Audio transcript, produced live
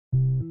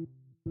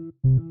Every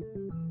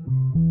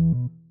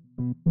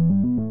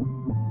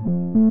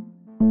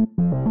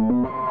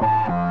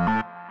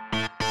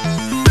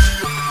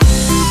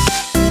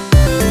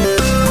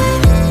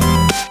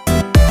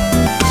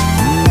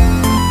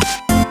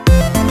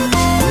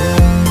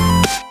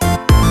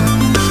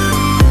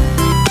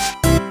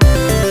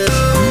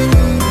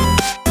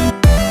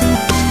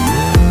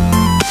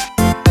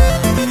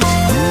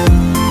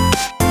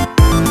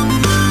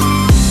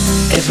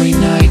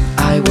night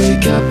I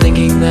wake up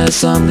thinking there's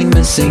something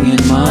missing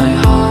in my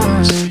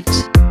heart.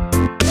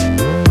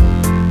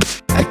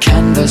 A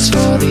canvas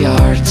for the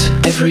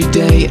art. Every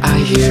day I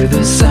hear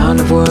the sound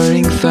of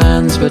whirring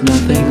fans, but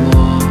nothing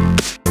more.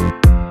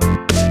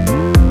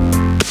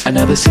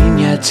 Another scene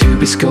yet to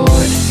be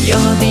scored.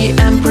 You're the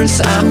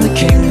Empress, I'm the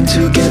king.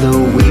 Together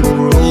we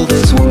will rule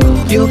this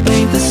world. You'll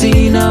paint the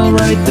scene, I'll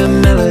write the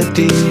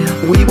melody.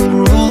 We will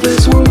rule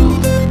this world.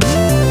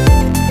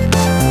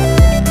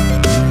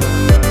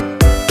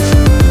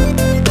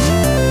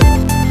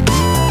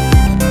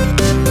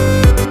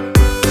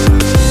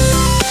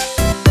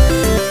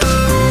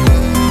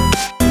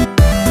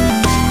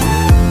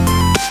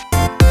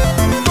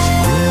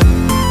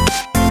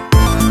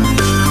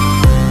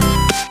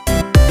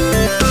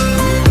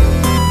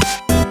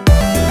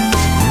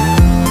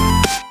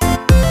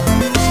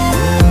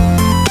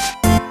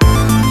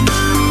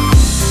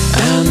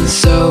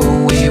 So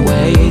we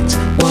wait,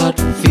 what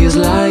feels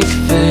like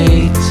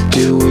fate?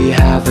 Do we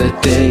have a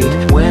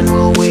date? When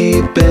will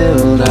we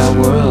build our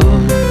world?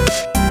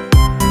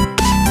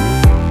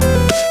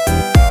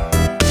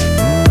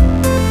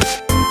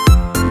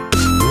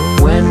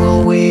 When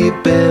will we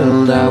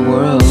build our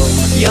world?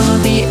 You're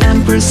the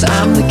Empress,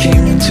 I'm the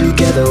king.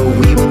 Together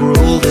we will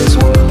rule this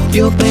world.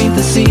 You'll paint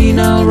the scene,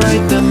 I'll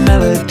write the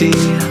melody.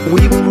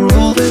 We will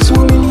rule this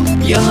world.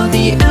 You're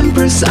the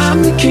Empress,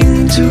 I'm the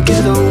king.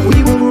 Together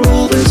we will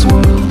rule this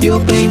world.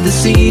 You'll paint the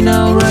scene,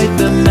 I'll write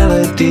the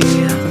melody.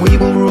 We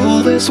will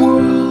rule this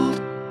world.